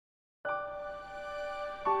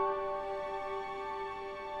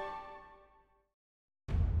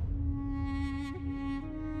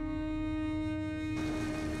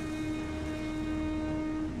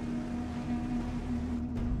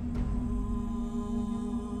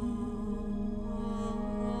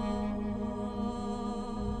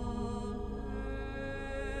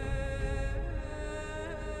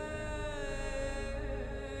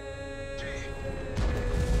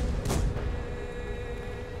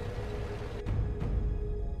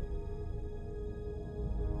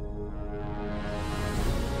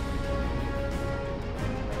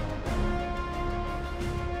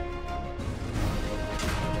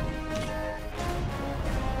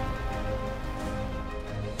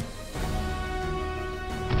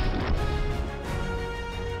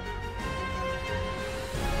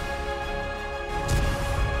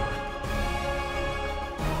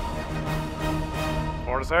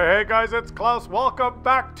Say hey guys, it's Klaus. Welcome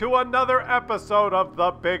back to another episode of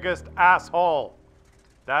The Biggest Asshole.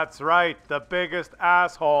 That's right, The Biggest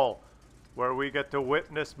Asshole, where we get to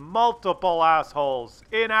witness multiple assholes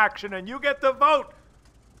in action and you get to vote.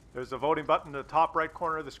 There's a voting button in the top right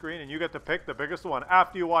corner of the screen and you get to pick the biggest one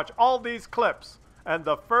after you watch all these clips. And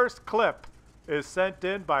the first clip is sent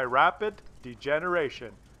in by Rapid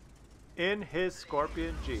Degeneration in his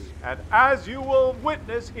Scorpion G. And as you will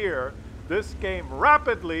witness here, this game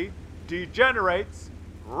rapidly degenerates.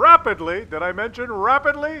 Rapidly, did I mention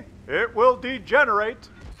rapidly? It will degenerate.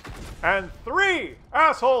 And 3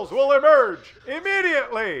 assholes will emerge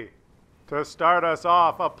immediately. To start us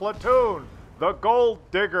off, a platoon, the Gold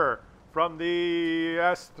Digger from the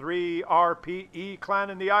S3RPE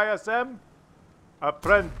clan in the ISM.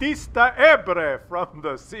 Aprendista Ebre from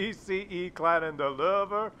the CCE clan in the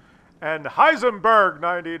Louvre. And Heisenberg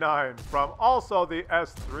 99 from also the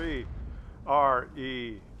S3REPE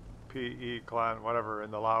clan, whatever, in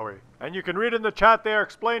the Lawi. And you can read in the chat there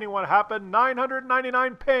explaining what happened.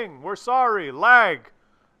 999 ping. We're sorry. Lag.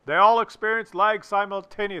 They all experienced lag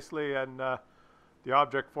simultaneously. And the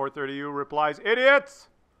Object 430U replies, idiots!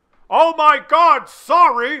 Oh my god,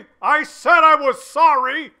 sorry! I said I was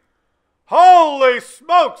sorry! Holy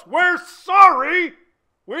smokes, we're sorry!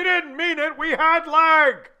 We didn't mean it. We had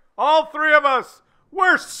lag. All 3 of us.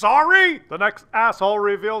 We're sorry! The next asshole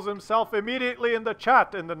reveals himself immediately in the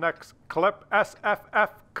chat in the next clip.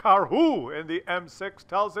 SFF Karhu in the M6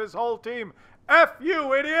 tells his whole team, F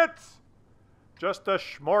you, idiots! Just a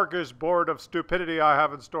smorgasbord of stupidity I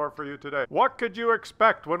have in store for you today. What could you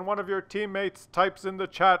expect when one of your teammates types in the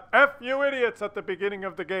chat, F you, idiots, at the beginning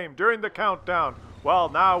of the game, during the countdown? Well,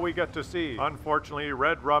 now we get to see. Unfortunately,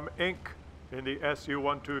 Red Rum Inc. in the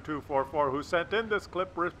SU12244 who sent in this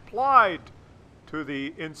clip replied to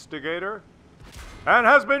the instigator and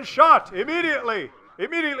has been shot immediately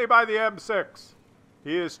by the M6.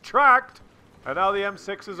 He is tracked and now the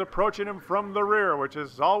M6 is approaching him from the rear, which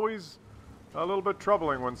is always a little bit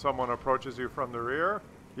troubling when someone approaches you from the rear.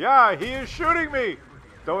 Yeah, he is shooting me.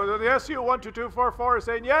 The SU12244 is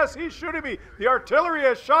saying, yes, he's shooting me. The artillery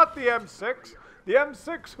has shot the M6. The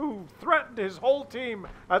M6 who threatened his whole team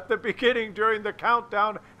at the beginning during the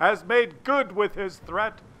countdown has made good with his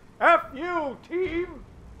threat. F you, team!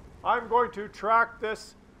 I'm going to track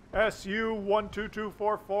this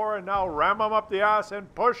SU12244 and now ram him up the ass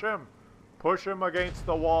and push him. Push him against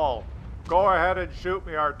the wall. Go ahead and shoot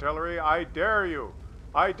me, artillery. I dare you.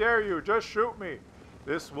 I dare you. Just shoot me.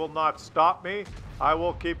 This will not stop me. I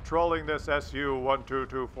will keep trolling this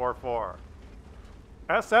SU12244.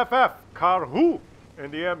 SFF Karhu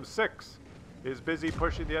in the M6 is busy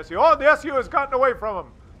pushing the SU. Oh, the SU has gotten away from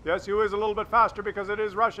him. The SU is a little bit faster because it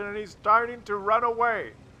is Russian and he's starting to run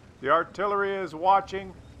away. The artillery is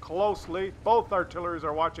watching closely. Both artilleries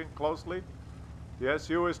are watching closely. The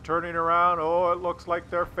SU is turning around. Oh, it looks like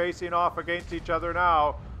they're facing off against each other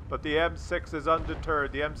now. But the M6 is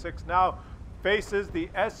undeterred. The M6 now faces the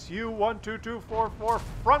SU12244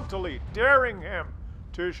 frontally, daring him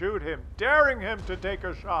to shoot him, daring him to take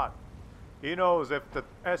a shot. He knows if the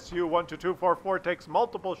SU12244 takes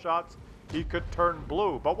multiple shots, he could turn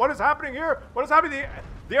blue. But what is happening here? What is happening?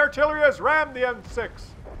 The artillery has rammed the M6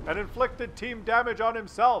 and inflicted team damage on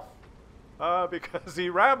himself because he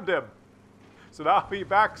rammed him. So now he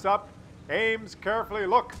backs up, aims carefully.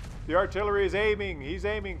 Look, the artillery is aiming. He's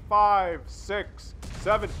aiming 5, 6,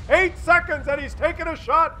 7, 8 seconds, and he's taken a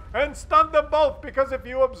shot and stunned them both because if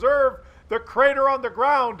you observe the crater on the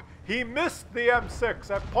ground, he missed the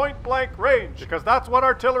M6 at point-blank range. Because that's what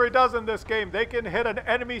artillery does in this game. They can hit an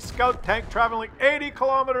enemy scout tank traveling 80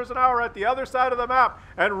 kilometers an hour at the other side of the map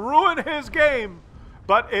and ruin his game.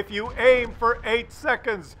 But if you aim for 8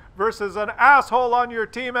 seconds versus an asshole on your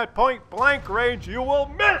team at point-blank range, you will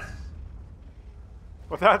miss.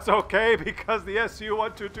 But that's okay because the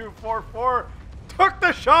SU12244 took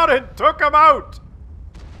the shot and took him out.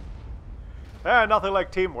 And nothing like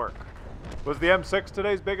teamwork. Was the M6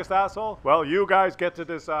 today's biggest asshole? Well, you guys get to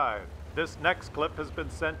decide. This next clip has been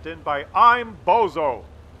sent in by I'm Bozo.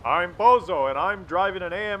 I'm Bozo, and I'm driving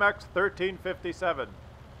an AMX 1357,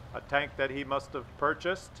 a tank that he must have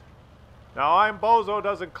purchased. Now, I'm Bozo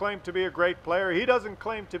doesn't claim to be a great player. He doesn't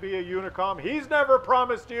claim to be a Unicom. He's never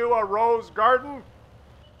promised you a rose garden.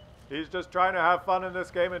 He's just trying to have fun in this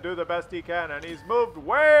game and do the best he can, and he's moved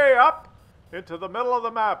way up into the middle of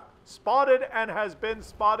the map, spotted and has been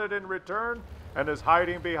spotted in return, and is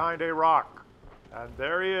hiding behind a rock. And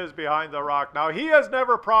there he is behind the rock. Now, he has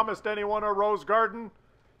never promised anyone a rose garden.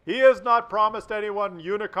 He has not promised anyone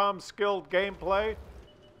Unicom skilled gameplay.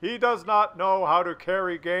 He does not know how to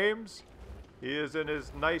carry games. He is in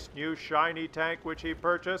his nice new shiny tank which he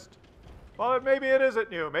purchased. Well, maybe it isn't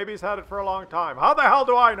new. Maybe he's had it for a long time. How the hell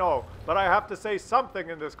do I know? But I have to say something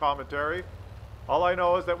in this commentary. All I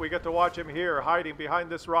know is that we get to watch him here, hiding behind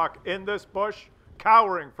this rock in this bush,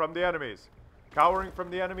 cowering from the enemies. Cowering from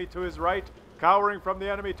the enemy to his right, cowering from the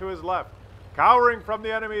enemy to his left, cowering from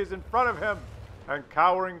the enemies in front of him, and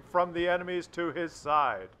cowering from the enemies to his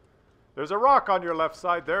side. There's a rock on your left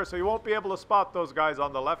side there, so you won't be able to spot those guys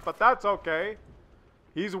on the left, but that's okay.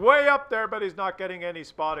 He's way up there, but he's not getting any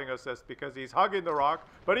spotting assist because he's hugging the rock.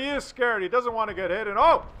 But he is scared. He doesn't want to get hit. And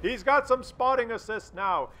oh, he's got some spotting assist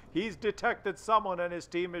now. He's detected someone and his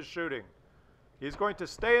team is shooting. He's going to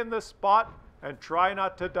stay in this spot and try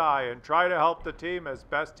not to die and try to help the team as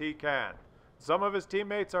best he can. Some of his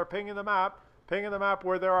teammates are pinging the map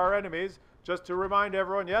where there are enemies, just to remind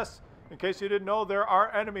everyone, yes, in case you didn't know, there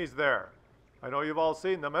are enemies there. I know you've all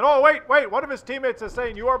seen them. And oh, wait, one of his teammates is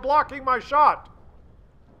saying, "You are blocking my shot."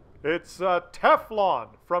 It's Teflon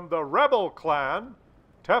from the Rebel Clan.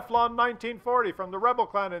 Teflon 1940 from the Rebel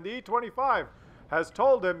Clan in the E25 has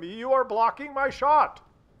told him, "You are blocking my shot."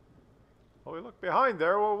 Well, we look behind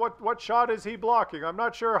there. Well, what shot is he blocking? I'm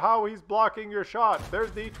not sure how he's blocking your shot.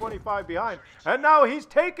 There's the E25 behind. And now he's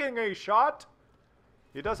taking a shot.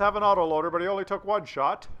 He does have an autoloader, but he only took one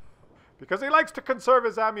shot. Because he likes to conserve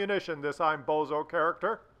his ammunition, this I'm Bozo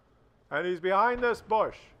character. And he's behind this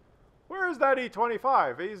bush. Where is that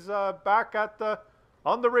E25? He's back at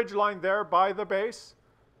on the ridgeline there by the base.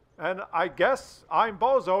 And I guess I'm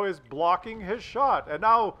Bozo is blocking his shot. And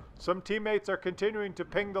now some teammates are continuing to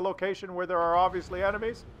ping the location where there are obviously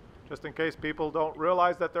enemies. Just in case people don't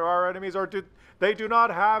realize that there are enemies, or they do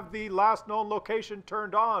not have the last known location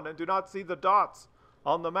turned on and do not see the dots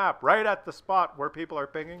on the map right at the spot where people are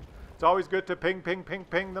pinging. It's always good to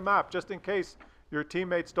ping the map, just in case your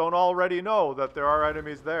teammates don't already know that there are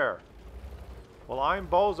enemies there. Well, I'm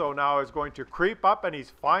Bozo now is going to creep up, and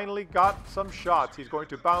he's finally got some shots. He's going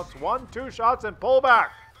to bounce 1, 2 shots and pull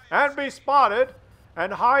back and be spotted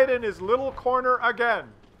and hide in his little corner again.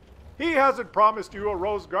 He hasn't promised you a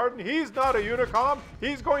rose garden. He's not a Unicom.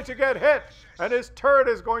 He's going to get hit, and his turret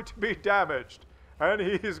is going to be damaged. And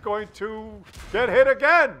he's going to get hit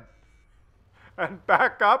again and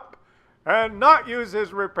back up and not use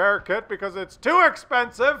his repair kit because it's too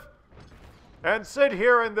expensive and sit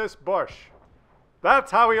here in this bush.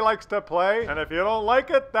 That's how he likes to play, and if you don't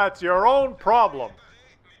like it, that's your own problem.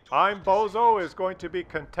 I'm Bozo is going to be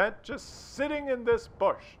content just sitting in this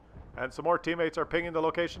bush. And some more teammates are pinging the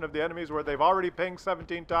location of the enemies where they've already pinged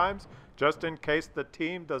 17 times, just in case the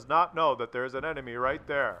team does not know that there's an enemy right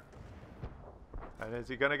there. And is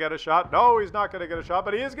he going to get a shot? No, he's not going to get a shot,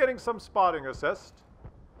 but he is getting some spotting assist.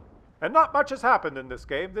 And not much has happened in this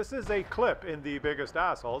game. This is a clip in the biggest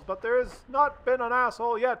assholes, but there has not been an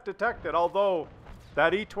asshole yet detected, although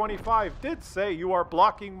that E25 did say, "You are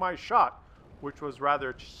blocking my shot," which was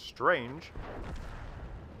rather strange.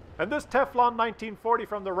 And this Teflon 1940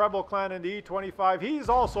 from the Rebel Clan in the E25, he's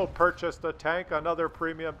also purchased a tank, another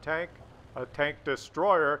premium tank, a tank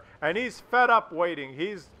destroyer, and he's fed up waiting.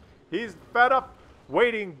 He's fed up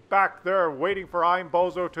waiting back there, waiting for I'm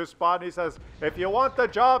Bozo to spot. And he says, "If you want the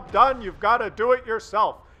job done, you've got to do it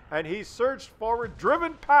yourself." And he surged forward,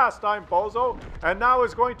 driven past I'm Bozo, and now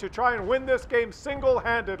is going to try and win this game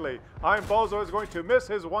single-handedly. I'm Bozo is going to miss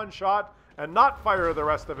his one shot and not fire the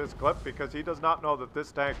rest of his clip because he does not know that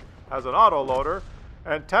this tank has an autoloader.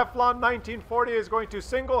 And Teflon 1940 is going to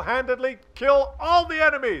single-handedly kill all the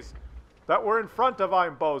enemies that were in front of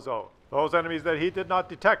I'm Bozo. Those enemies that he did not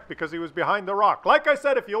detect because he was behind the rock. Like I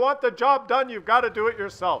said, if you want the job done, you've got to do it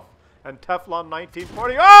yourself. And Teflon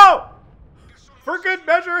 1940, oh! For good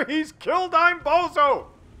measure, he's killed I'm Bozo.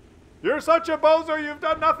 You're such a bozo, you've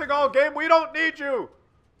done nothing all game. We don't need you.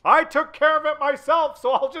 I took care of it myself, so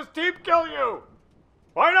I'll just team kill you.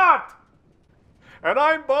 Why not? And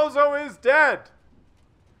I'm Bozo is dead.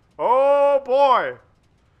 Oh boy.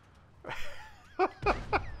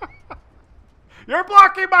 You're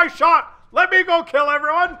blocking my shot. Let me go kill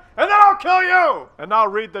everyone, and then I'll kill you! And now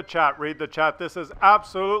read the chat, read the chat. This is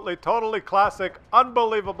absolutely, totally classic,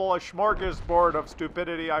 unbelievable, a smorgasbord of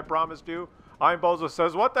stupidity, I promised you. I'm Bozo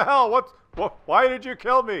says, "What the hell? Why did you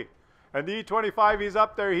kill me?" And the E25, he's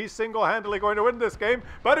up there, he's single-handedly going to win this game,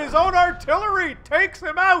 but his own artillery takes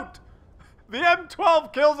him out! The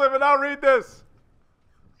M12 kills him, and now read this.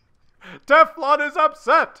 Teflon is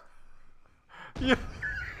upset.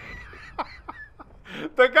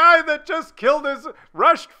 The guy that just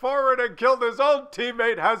rushed forward and killed his own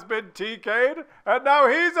teammate has been TK'd, and now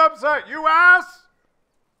he's upset. You ass!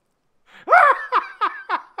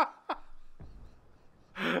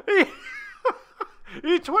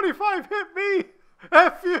 E25 hit me!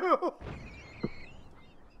 F you!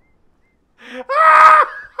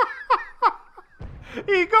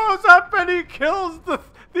 He goes up and he kills the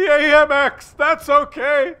AMX. That's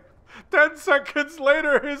okay. 10 seconds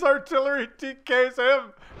later, his artillery TKs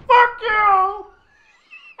him. Fuck you!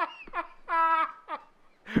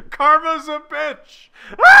 Karma's a bitch.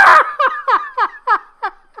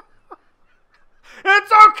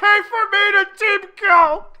 It's okay for me to team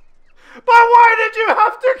kill. But why did you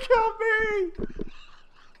have to kill me?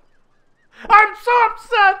 I'm so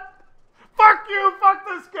upset. Fuck you. Fuck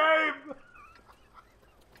this game.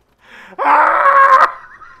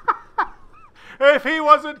 If he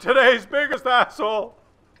wasn't today's biggest asshole,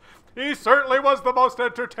 he certainly was the most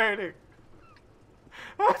entertaining.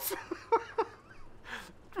 That's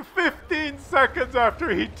 15 seconds after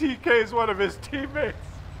he TKs one of his teammates,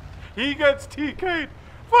 he gets TK'd.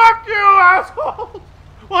 Fuck you, asshole!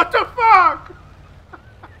 What the fuck?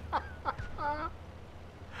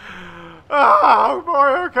 Oh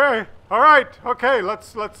boy, okay. Alright, okay,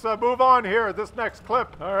 let's move on here, this next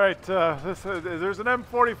clip. Alright, there's an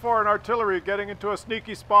M44 and artillery getting into a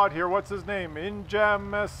sneaky spot here. What's his name?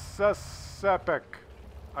 Injamesepik,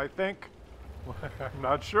 I think. I'm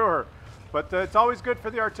not sure. But it's always good for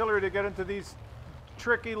the artillery to get into these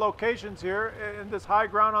tricky locations here in this high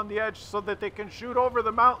ground on the edge so that they can shoot over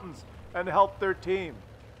the mountains and help their team.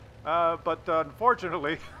 But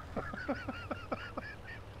unfortunately,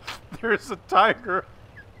 there's a tiger.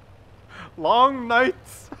 Long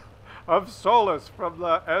Nights of Solace from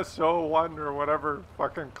the SO1 or whatever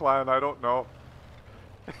fucking clan, I don't know.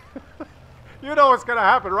 You know what's going to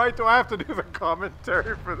happen, right? Do I have to do the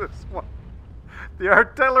commentary for this one? The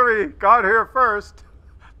artillery got here first.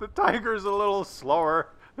 The tiger's a little slower.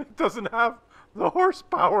 It doesn't have the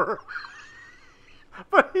horsepower.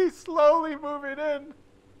 But he's slowly moving in.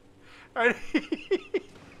 And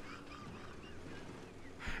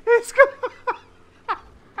he's gonna...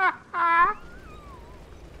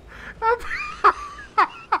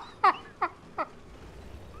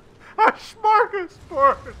 A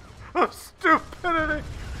smorgasbord of stupidity.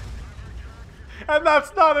 And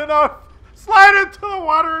that's not enough. Slide into the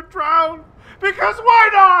water and drown. Because why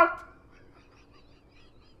not?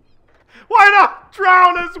 Why not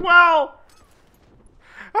drown as well?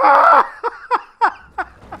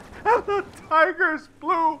 And the tiger's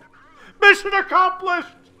blue. Mission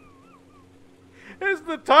accomplished. Is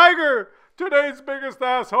the tiger today's biggest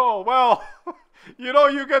asshole? Well, you know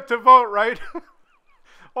you get to vote, right?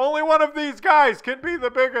 Only one of these guys can be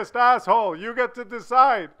the biggest asshole. You get to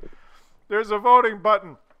decide. There's a voting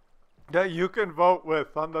button that you can vote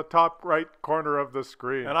with on the top right corner of the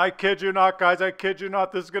screen. And I kid you not, guys, I kid you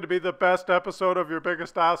not, this is going to be the best episode of your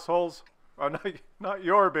biggest assholes. Not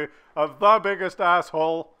your of the biggest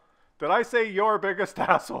asshole. Did I say your biggest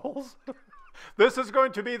assholes? This is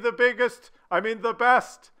going to be the biggest, the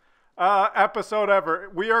best episode ever.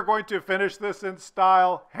 We are going to finish this in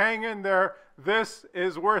style. Hang in there. This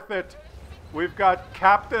is worth it. We've got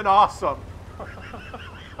Captain Awesome.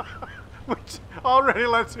 Which already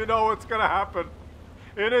lets you know what's going to happen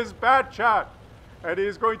in his bat chat. And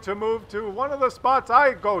he's going to move to one of the spots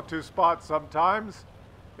I go to spot sometimes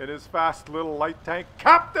in his fast little light tank.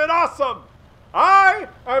 Captain Awesome! I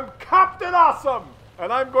am Captain Awesome!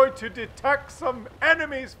 And I'm going to detect some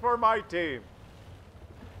enemies for my team.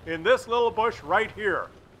 In this little bush right here.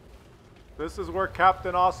 This is where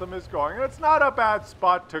Captain Awesome is going. And it's not a bad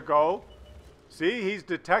spot to go. See, he's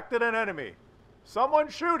detected an enemy. Someone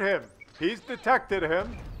shoot him. He's detected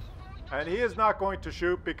him. And he is not going to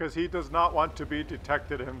shoot because he does not want to be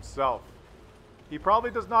detected himself. He probably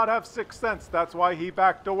does not have sixth sense. That's why he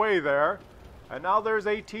backed away there. And now there's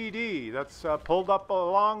a TD that's pulled up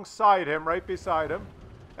alongside him, right beside him.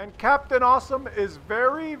 And Captain Awesome is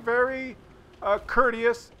very, very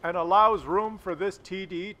courteous and allows room for this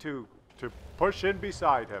TD to push in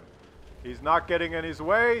beside him. He's not getting in his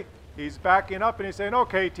way. He's backing up and he's saying,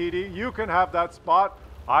 okay, TD, you can have that spot.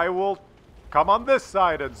 I will come on this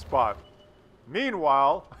side and spot.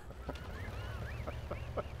 Meanwhile,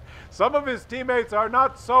 some of his teammates are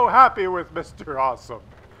not so happy with Mr. Awesome.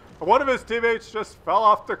 One of his teammates just fell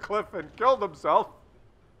off the cliff and killed himself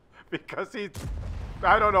because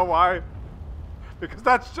I don't know why, because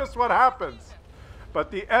that's just what happens.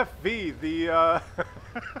 But the FV, the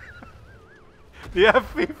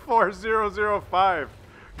FV4005,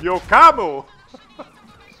 Yokamu,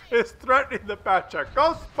 is threatening the bat check.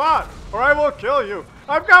 Go spot, or I will kill you.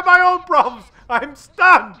 I've got my own problems. I'm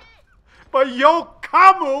stunned. But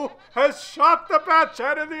Yokamu has shot the bat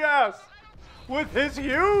chat in the ass with his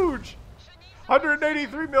huge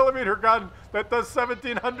 183mm gun that does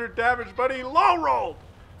 1700 damage, but he low rolled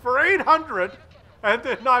for 800 and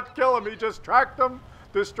did not kill him. He just tracked him,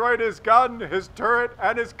 destroyed his gun, his turret,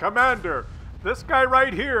 and his commander. This guy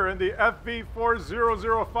right here in the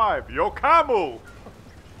FV4005, Yokamu,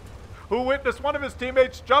 who witnessed one of his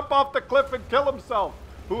teammates jump off the cliff and kill himself,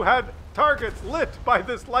 who had targets lit by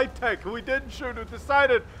this light tank, who he didn't shoot, who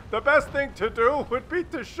decided the best thing to do would be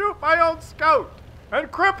to shoot my own scout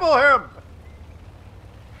and cripple him.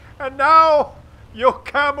 And now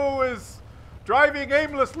Yokamu is driving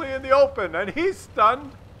aimlessly in the open, and he's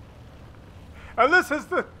stunned. And this is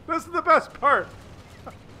the best part.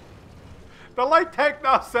 The light tank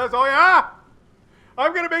now says, "Oh yeah?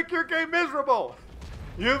 I'm gonna make your game miserable.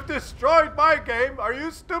 You've destroyed my game. Are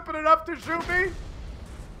you stupid enough to shoot me?"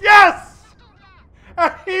 Yes!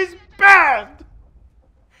 And he's banned!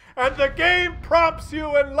 And the game prompts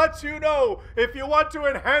you and lets you know if you want to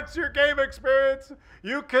enhance your game experience,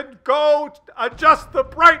 you can go adjust the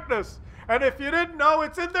brightness. And if you didn't know,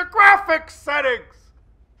 it's in the graphics settings.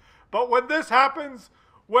 But when this happens,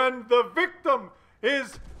 when the victim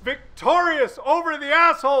is victorious over the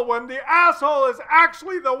asshole, when the asshole is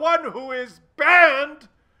actually the one who is banned,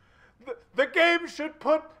 the game should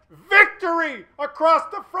put victory across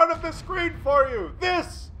the front of the screen for you.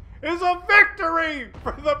 This is a victory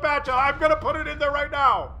for the match. I'm going to put it in there right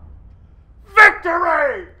now.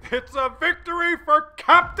 Victory! It's a victory for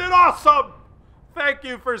Captain Awesome. Thank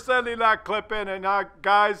you for sending that clip in. And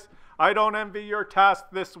guys, I don't envy your task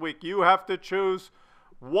this week. You have to choose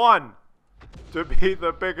one to be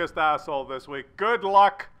the biggest asshole this week. Good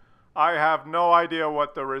luck. I have no idea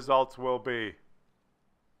what the results will be.